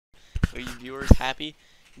Are you viewers happy?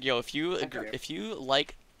 Yo, if you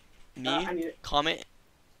like me, comment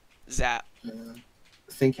Zap.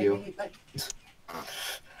 Thank you.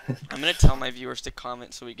 I'm gonna tell my viewers to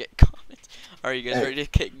comment so we get comments. Are you guys ready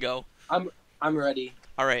to go? I'm ready.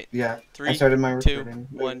 All right. Yeah. 3, I started my 2, recording.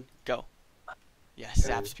 1, go. Yes,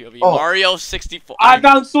 Zap's POV. Oh. Mario 64. I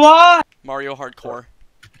found SWAT! Mario Hardcore.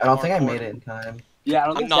 I don't think I made it in time. Yeah, I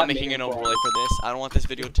don't I'm think not Zap making made an it overlay for this. I don't want this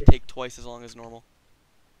video to take twice as long as normal.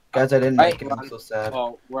 Guys, I didn't make it. I'm so sad.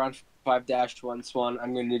 Oh, we're on 5-1 Swan.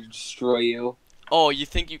 I'm gonna destroy you. Oh, you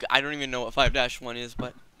think you? I don't even know what 5-1 is,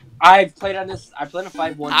 but I've played on this. I played on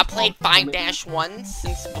 5-1. I played 5-1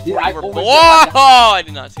 since before Dude, you were born. always did Oh, I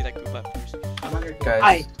did not see that goof up first. Guys.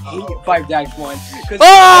 I hate 5-1 because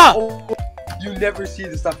Ah! you never see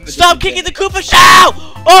the stuff. In the Stop kicking the Koopa shell!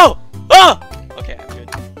 Oh! Oh! Okay, I'm good.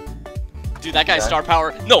 Dude, that guy's star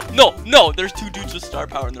power. No, no, no! There's two dudes with star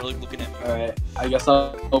power and they're like looking at me. Alright, I guess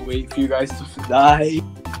I'll wait for you guys to die.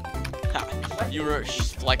 You were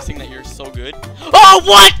flexing that you're so good. Oh,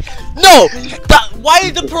 what? No! Why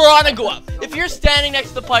did the piranha go up? If you're standing next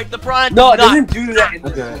to the pipe, the piranha No, it does doesn't do that in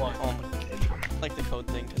this one. Oh my, I like the code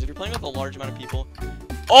thing, because if you're playing with a large amount of people.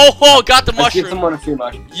 Oh, got the Let's get mushroom. someone a free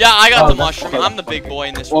mushroom. Yeah, I got the that's mushroom. okay. I'm the big boy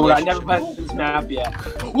in this Well, I relationship. never played this map yet.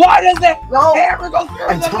 Why does it hammer go through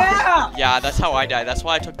the map? Yeah, that's how I died. That's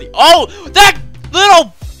why I took the. Oh, that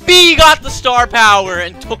little bee got the star power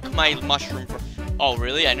and took my mushroom for. Oh,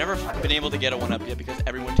 really? I never been able to get a 1-up yet because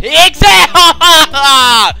everyone takes it.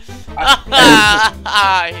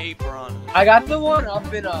 I hate piranha. I got the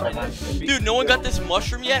 1-up in Dude, no one got this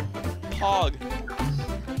mushroom yet. Pog.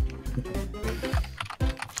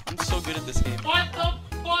 I'm so good at this game. What the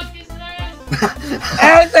fuck is this?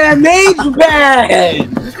 It's a mage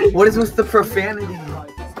bed! What is with the profanity?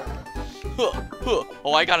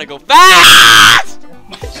 Oh, I gotta go fast!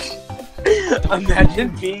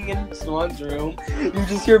 Imagine being in Swan's room, you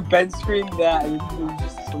just hear Ben scream that, and you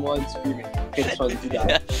just Swan screaming. Okay, Swan, you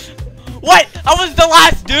die. What? I was the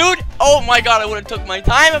last dude? Oh my god, I would have took my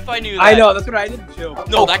time if I knew that. I know, that's what I did too.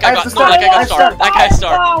 No, that guy got star. That guy got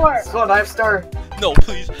star. Swan, I have star. No,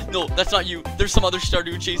 please. No, that's not you. There's some other star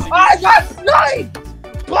dude chasing me. I got sniped!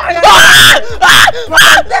 Why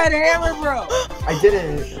that hammer, bro? I did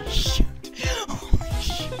it. Shoot.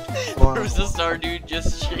 There was a star dude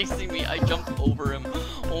just chasing me. I jumped over him.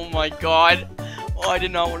 Oh my god. Oh, I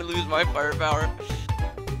did not want to lose my firepower.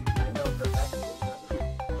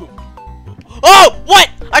 Oh, what?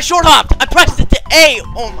 I short hopped. I pressed it to A.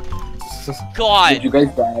 Oh my god. Did you guys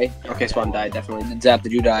die? Okay, Swan died, definitely. Did Zap,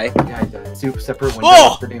 did you die? Yeah, I did. Separate windows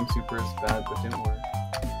Oh! for Game Super is bad, but didn't work.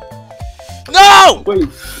 No! Wait,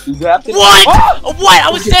 Zap did What? Oh! What? I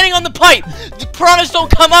was standing on the pipe. The piranhas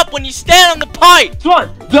don't come up when you stand on the pipe.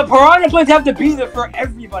 Swan, the piranha planes have to be there for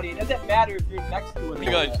everybody. It doesn't matter if you're next to it. Oh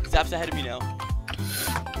my god, Zap's ahead of me now.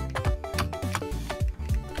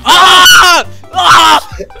 Ah! Ah!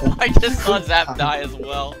 I just saw Zap die as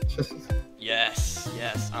well. Yes,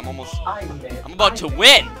 yes. I'm about to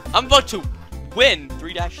win. I'm about to win.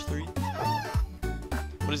 3-3.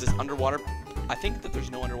 What is this? Underwater? I think that there's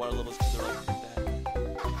no underwater levels because they're all like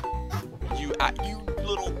that. You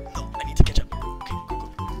little. No, I need to catch up. Okay, go.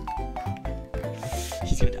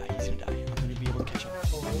 He's gonna die. He's gonna die. I'm gonna be able to catch up.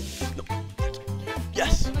 No.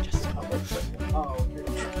 Yes. Yes.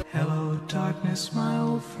 Hello, darkness, my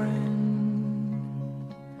old friend.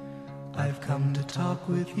 I've come to talk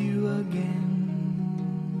with you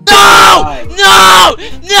again. No! No!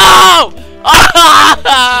 No!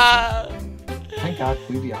 Ah! Thank God,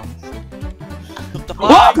 to be honest. What the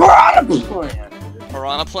What? fuck? Piranha plant!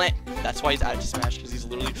 Piranha plant. That's why he's out to smash because he's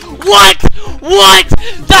literally. What? What?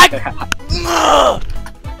 That.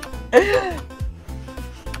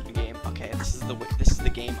 The game. Okay, this is the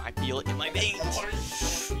game. I feel it in my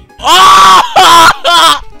veins. Ah!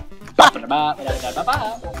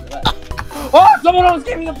 Oh, someone else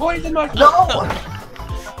gave me the poison mushroom! No!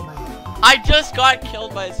 I just got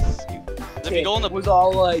killed by a If you go in the was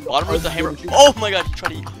all like bottom of the hammer. Oh my god, try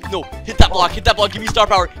to. No, hit that block, give me star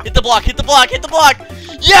power. Hit the block, hit the block.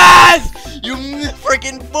 Yes! You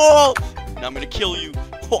freaking fool! Now I'm gonna kill you.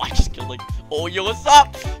 Oh, I just killed like. Oh, yo, what's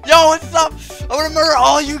up? Yo, what's up? I'm gonna murder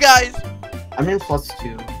all you guys. I'm in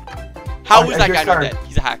 +2. How was that your guy star. not dead?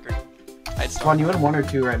 He's a hacker. I had star. Swan, you in 1 or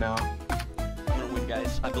 2 right now. I'm gonna win,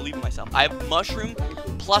 guys. I believe in myself. I have mushroom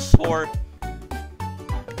 +4.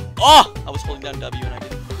 Oh! I was holding down W and I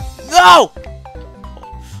didn't. No!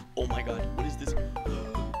 Oh my god, what is this?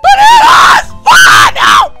 Bananas! Ah,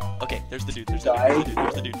 no! Okay, there's the dude. There's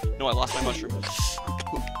the dude. No, I lost my mushroom.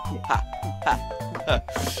 Ha, ha, ha.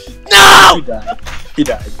 No! He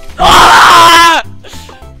died. Ah!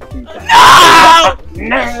 He died. No!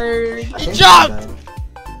 Nerd! He think jumped!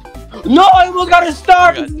 No, I almost got a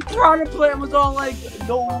star! Oh my The piranha plant was all like,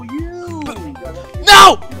 no, you!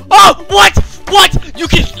 No! Oh, what? What? You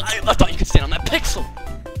can. I thought you could stand on that pixel.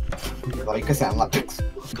 Like I said, I'm not pixel.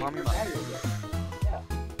 Calm your mind.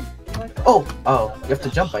 Oh, you have to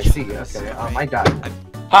jump. I see. Okay. I died.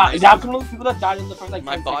 Ha! Is that from those people that died in the first like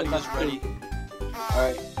My 10 body seconds? was ready.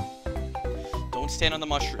 Alright. Don't stand on the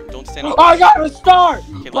mushroom. Don't stand on. Oh, I got a star!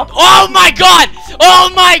 Okay, look. Oh my god!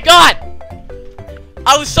 Oh my god!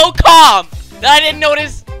 I was so calm that I didn't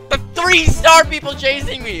notice the 3-star people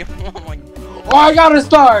chasing me. Oh my. Oh, I got a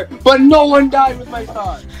star! But no one died with my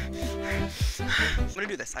star! I'm gonna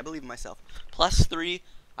do this. I believe in myself. +3.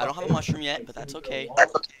 I don't have a mushroom yet, but that's okay.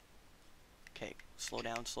 Okay, slow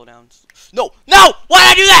down, slow down. No! No!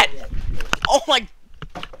 Why did I do that? Oh my.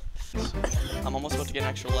 I'm almost about to get an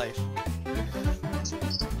extra life.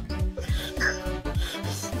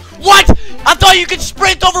 What? I thought you could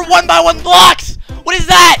sprint over 1x1 blocks! What is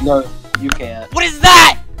that? No, you can't. What is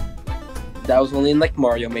that? That was only in like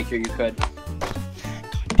Mario Maker you could. God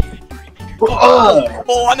damn it, Mario Maker.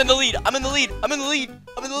 Oh, I'm in the lead. I'm in the lead. I'm in the lead.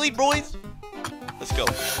 I'm in the lead, boys. Let's go.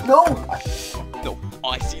 No. No. Oh,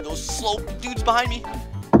 I see those slow dudes behind me.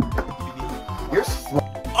 You're slow.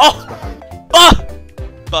 Oh! Bah!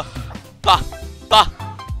 Bah! Bah! Bah!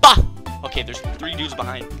 Bah! Okay, there's 3 dudes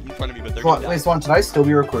behind in front of me, but they're gonna die. Wait, Swan, should I still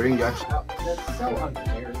be recording? You actually. That's so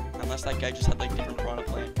unfair. Unless that guy just had like different piranha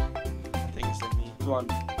plant things than me. Come on.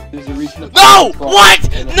 There's a reason. No! What?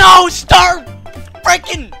 No! Star!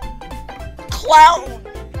 Freaking clown!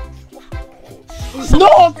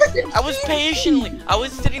 No! I was I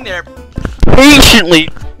was sitting there patiently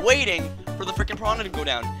waiting for the freaking piranha to go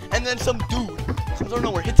down, and then some dude comes out of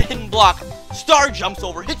nowhere, hits a hidden block, Star jumps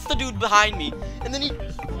over, hits the dude behind me, and then he.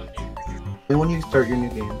 When you start your new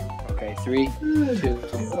game. Okay, 3,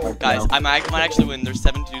 2, Guys, I might actually win. There's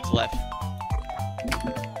 7 dudes left.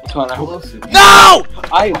 Come on, I hope. No!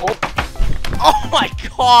 I hope. Oh my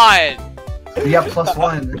god! Yeah,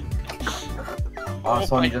 +1. Oh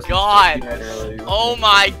Swan, my you just god! you died earlier. Oh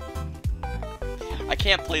my! I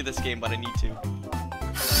can't play this game, but I need to.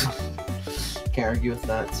 Can't argue with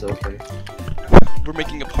that. So okay. We're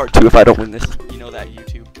making a part 2 if I don't win this. You know that,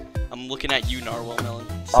 YouTube. I'm looking at you, Narwhal Melon.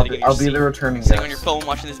 Sitting in your I'll be seat, the returning sitting guest. on your phone,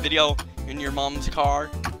 watching this video in your mom's car.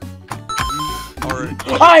 Or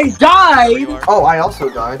I wherever you died! are. Oh, I also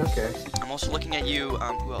died. Okay. I'm also looking at you.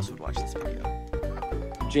 Who else would watch this video?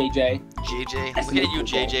 JJ. JJ. I'm looking at you,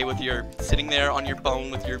 JJ, with your sitting there on your phone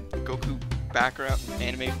with your Goku background,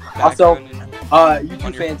 anime background. Also, and you too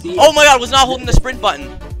on your- fancy. Oh my god, I was not holding the sprint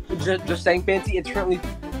button. Just saying, fancy. It's currently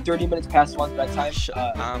 30 minutes past Swan's bedtime.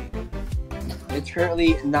 It's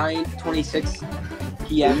currently 9:26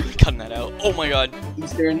 p.m. Cutting that out. Oh my god.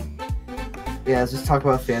 Eastern. Yeah, let's just talk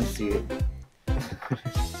about fancy.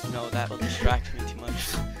 No, that will distract me too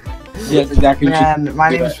much. Yeah, that's exactly. Man, my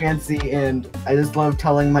name is Fancy, and I just love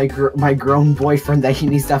telling my grown boyfriend that he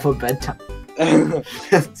needs to have a bedtime.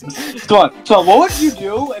 So what would you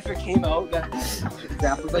do if it came out that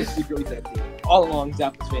Zap was like secretly fancy? All along,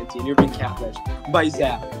 Zap was fancy, and you're being catfished by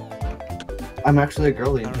Zap. I'm actually a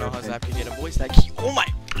girly. I don't know how Zap can get a voice that key. Oh my!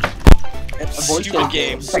 Stupid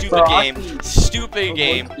game, stupid game, stupid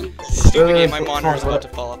game, stupid game. My monitor is about to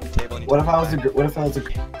fall off the table. What if I was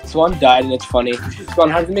a Swan died, and it's funny. Swan,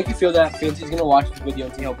 how does it make you feel that Fancy's gonna watch this video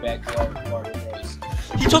and see how bad you are?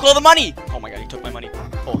 He took all the money! Oh my god, he took my money.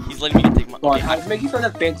 Oh, he's letting me take my Swan, okay, how does it make you feel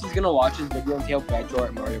that Fancy's gonna watch this video and see how bad you are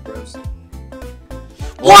at Mario Bros?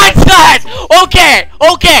 What's that? Okay,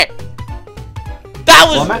 okay! That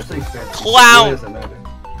was I'm actually fancy. clown. It doesn't matter.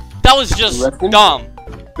 That was just Reckon? dumb.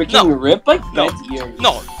 Freaking No. rip like No. Fancy ears.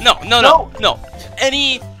 No.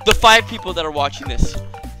 The 5 people that are watching this,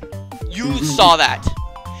 you saw that.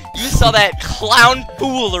 You saw that clown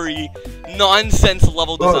foolery, nonsense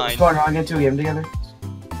level design. Spawn, are we gonna do a game together?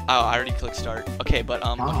 Oh, I already clicked start. Okay, but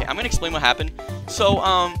okay, I'm gonna explain what happened. So,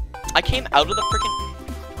 I came out of the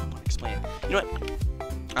freaking. Explain it. You know what?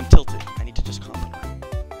 I'm tilted. I need to just calm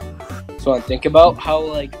down. Swan, think about how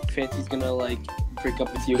like Fancy's gonna like break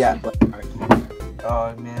up with you. Yeah.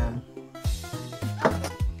 Oh man,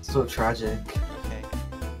 so tragic. Okay,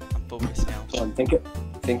 I'm focused now. Swan,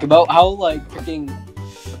 think about how like freaking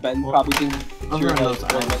Ben probably thinks I'm you're gonna like, go.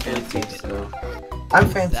 I'm fancy. fancy, so. I'm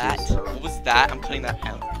fancy. That? So. What was that? I'm cutting that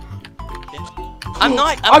out. Okay. I'm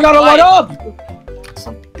not. I got a quiet.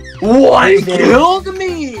 1 up. What killed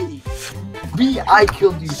me? I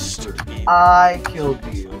killed you. Stupid game. I killed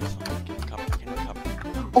you. Recover.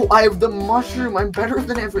 Oh, I have the mushroom. I'm better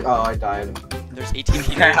than every. Oh, I died. There's 18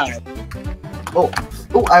 people.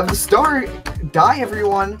 Oh, I have the star. Die,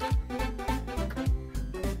 everyone.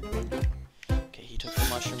 Okay, he took the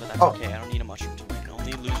mushroom. but that's okay. I don't need a mushroom to win.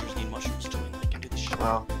 Only losers need mushrooms to win. Like, I do the short.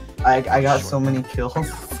 Wow. I got so many kills.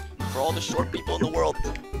 For all the short people in the world.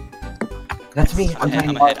 That's me. I'm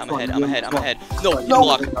ahead. No, you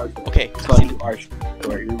block. Okay.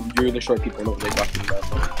 You're the short people. No, they're talking about.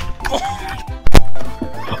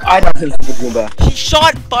 I don't think it's the Goomba. He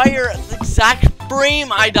shot fire at the exact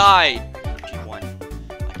frame I died. G1.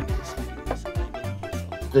 I can do this.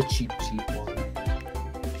 The cheap one.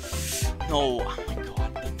 No, oh my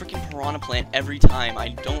god. The freaking piranha plant every time. I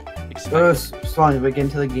don't expect. Spawn, we get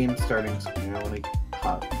into the game starting screen. I like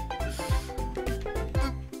hot.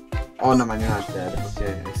 Oh no, man, you're not dead.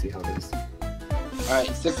 Okay, I see how it is. Alright,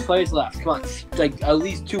 6 players left. Come on, like at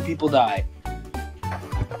least 2 people die.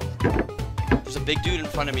 There's a big dude in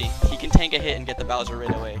front of me. He can tank a hit and get the Bowser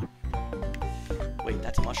right away. Wait,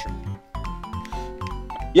 that's a mushroom.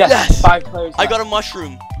 Yes! 5 players left. I got a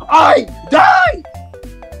mushroom. I died!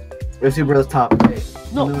 Your Super's top. Okay.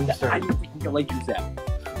 No, I don't like you, Zap.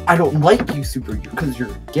 I don't like you, Super, because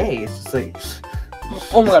you're gay. It's just like.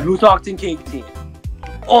 Oh my god, who talked in Cake Team?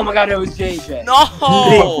 Oh my god, it was JJ.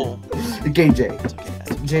 No! Gay J.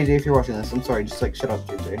 JJ, if you're watching this, I'm sorry. Just like shut up,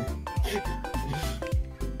 JJ.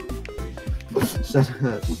 Shut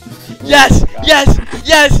up. Yes! Yes!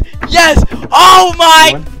 Yes! Yes! Oh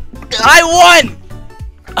my! I won!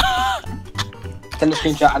 Send a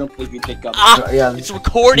screenshot. I don't believe you, Jacob. Yeah, it's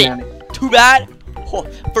recording. Too bad. Oh,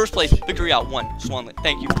 first place, victory out, 1. Swanlet,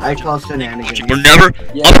 thank you. I call shenanigans. We're never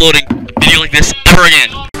uploading a video like this ever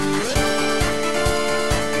again.